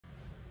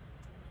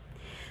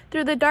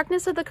Through the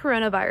darkness of the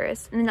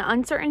coronavirus and an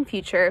uncertain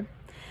future,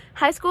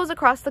 high schools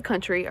across the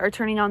country are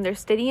turning on their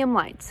stadium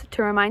lights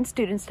to remind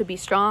students to be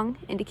strong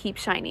and to keep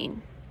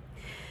shining.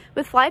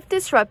 With life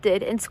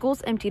disrupted and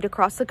schools emptied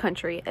across the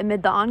country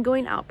amid the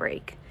ongoing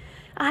outbreak,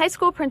 a high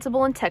school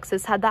principal in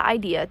Texas had the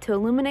idea to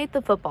illuminate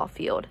the football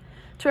field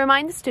to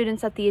remind the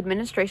students that the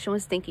administration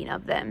was thinking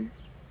of them.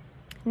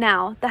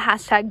 Now, the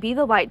hashtag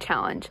 #BeTheLight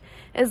challenge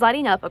is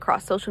lighting up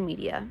across social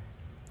media.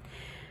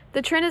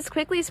 The trend has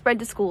quickly spread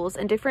to schools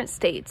in different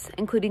states,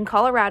 including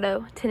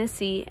Colorado,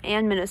 Tennessee,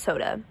 and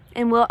Minnesota,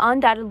 and will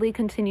undoubtedly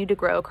continue to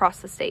grow across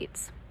the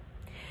states.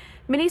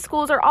 Many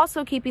schools are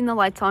also keeping the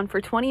lights on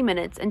for 20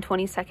 minutes and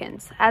 20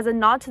 seconds as a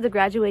nod to the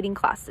graduating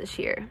class this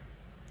year.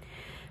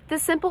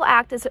 This simple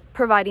act is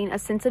providing a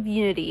sense of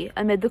unity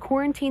amid the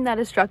quarantine that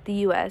has struck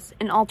the U.S.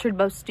 and altered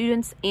both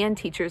students' and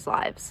teachers'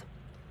 lives.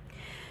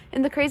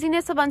 In the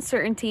craziness of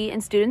uncertainty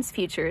in students'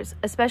 futures,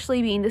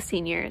 especially being the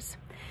seniors,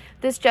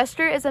 this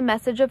gesture is a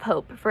message of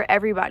hope for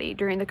everybody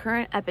during the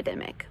current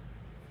epidemic.